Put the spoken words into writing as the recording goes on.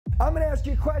I'm going to ask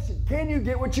you a question. Can you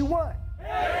get what you want?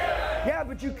 Yeah,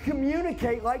 but you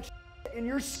communicate like shit and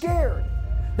you're scared.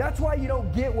 That's why you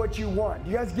don't get what you want. Do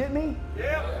you guys get me?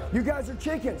 Yeah. You guys are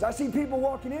chickens. I see people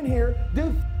walking in here, do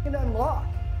f***ing unlock.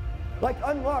 Like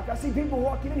unlock. I see people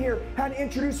walking in here, how to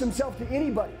introduce themselves to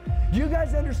anybody. Do you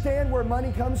guys understand where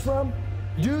money comes from?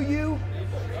 Do you?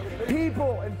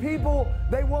 People, and people,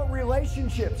 they want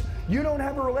relationships. You don't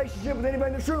have a relationship with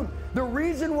anybody in this room. The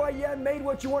reason why you haven't made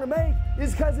what you want to make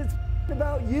is because it's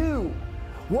about you.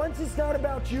 Once it's not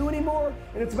about you anymore,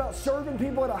 and it's about serving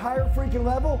people at a higher freaking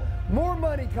level, more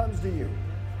money comes to you.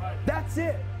 That's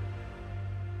it.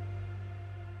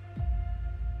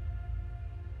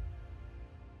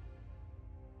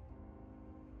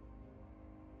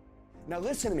 Now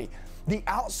listen to me. The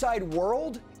outside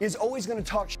world is always going to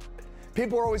talk shit.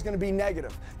 People are always going to be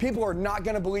negative. People are not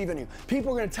going to believe in you.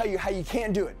 People are going to tell you how you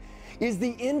can't do it. Is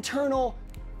the internal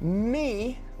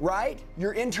me, right?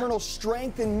 Your internal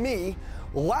strength in me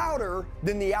louder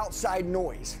than the outside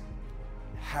noise?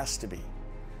 It has to be.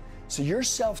 So your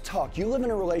self-talk, you live in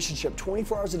a relationship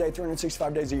 24 hours a day,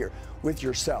 365 days a year with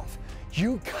yourself.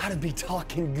 You gotta be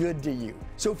talking good to you.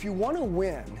 So if you wanna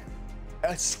win,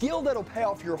 a skill that'll pay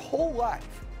off your whole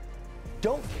life,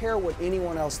 don't care what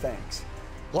anyone else thinks.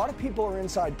 A lot of people are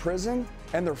inside prison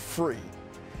and they're free.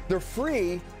 They're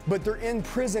free, but they're in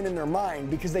prison in their mind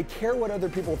because they care what other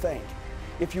people think.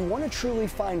 If you want to truly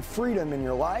find freedom in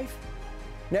your life,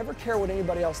 never care what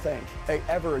anybody else thinks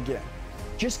ever again.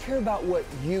 Just care about what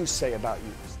you say about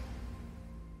you.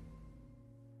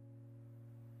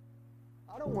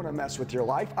 I don't want to mess with your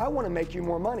life. I want to make you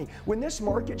more money. When this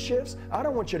market shifts, I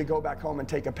don't want you to go back home and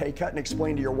take a pay cut and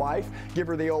explain to your wife, give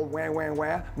her the old wah, wah,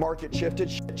 wah, market shifted,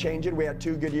 shit changed, we had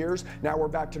 2 good years, now we're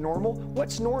back to normal.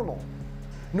 What's normal?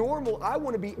 Normal, I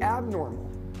want to be abnormal.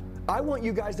 I want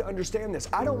you guys to understand this.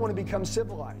 I don't want to become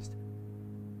civilized.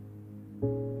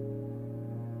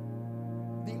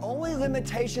 The only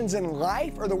limitations in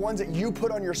life are the ones that you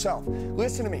put on yourself.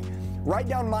 Listen to me. Write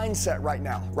down mindset right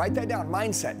now. Write that down,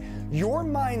 mindset. Your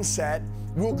mindset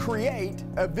will create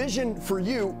a vision for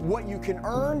you, what you can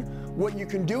earn, what you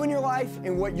can do in your life,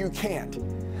 and what you can't.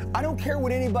 I don't care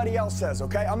what anybody else says,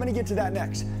 okay? I'm gonna get to that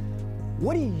next.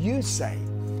 What do you say?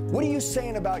 What are you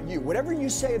saying about you? Whatever you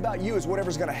say about you is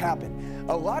whatever's gonna happen.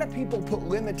 A lot of people put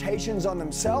limitations on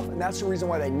themselves, and that's the reason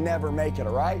why they never make it,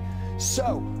 all right?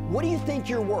 So, what do you think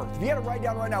you're worth? If you had to write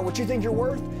down right now what you think you're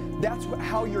worth, that's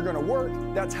how you're gonna work,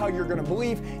 that's how you're gonna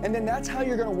believe, and then that's how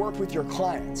you're gonna work with your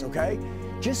clients, okay?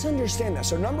 Just understand that.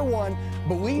 So number one,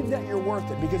 believe that you're worth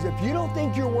it, because if you don't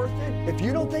think you're worth it, if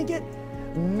you don't think it,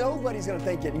 nobody's gonna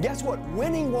think it. And guess what?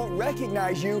 Winning won't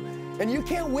recognize you, and you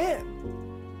can't win.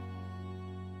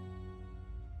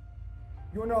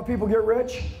 You wanna know how people get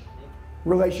rich?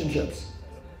 Relationships.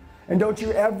 And don't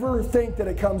you ever think that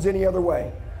it comes any other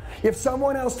way. If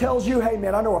someone else tells you, hey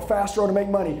man, I know a fast road to make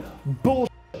money,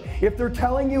 bullshit. If they're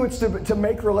telling you it's to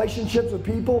make relationships with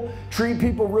people, treat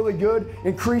people really good,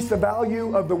 increase the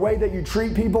value of the way that you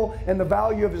treat people and the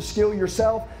value of the skill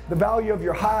yourself, the value of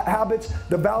your habits,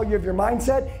 the value of your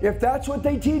mindset, if that's what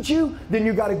they teach you, then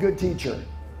you got a good teacher.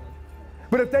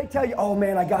 But if they tell you, oh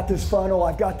man, I got this funnel,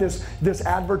 I've got this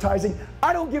advertising,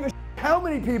 I don't give a shit how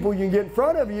many people you can get in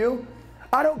front of you.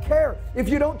 I don't care. If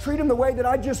you don't treat him the way that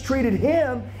I just treated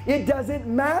him, it doesn't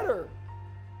matter.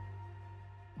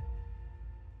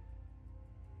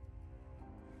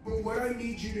 But what I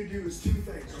need you to do is 2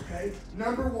 things, okay?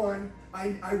 Number one,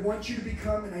 I want you to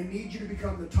become, and I need you to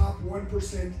become the top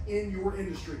 1% in your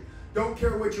industry. Don't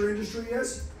care what your industry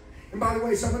is. And by the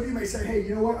way, some of you may say, hey,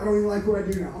 you know what? I don't even like what I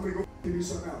do now. I'm gonna go do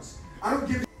something else. I don't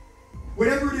give a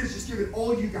whatever it is, just give it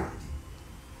all you got.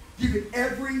 Give it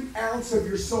every ounce of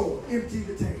your soul. Empty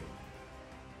the tank.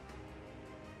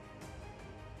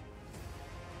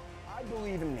 I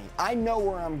believe in me. I know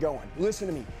where I'm going. Listen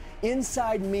to me.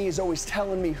 Inside me is always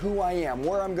telling me who I am,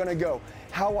 where I'm gonna go,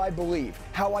 how I believe,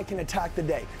 how I can attack the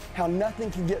day, how nothing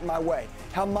can get in my way,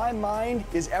 how my mind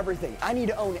is everything. I need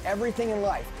to own everything in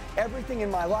life. Everything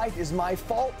in my life is my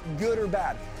fault, good or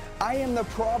bad. I am the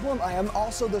problem, I am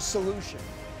also the solution.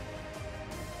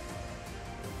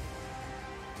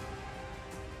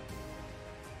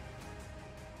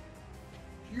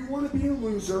 If you want to be a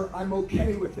loser, I'm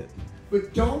okay with it.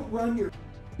 But don't run your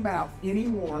mouth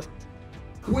anymore.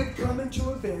 Quit coming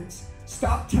to events.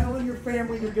 Stop telling your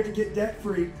family you're going to get debt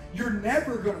free. You're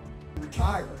never going to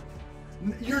retire.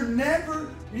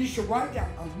 You should write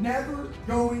down, I'm never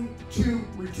going to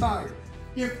retire.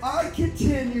 If I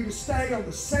continue to stay on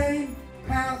the same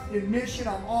path and mission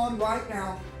I'm on right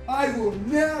now, I will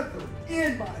never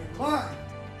in my life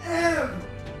ever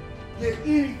get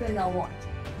anything I want.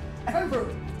 Ever.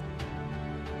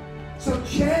 So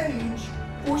change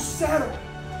or settle.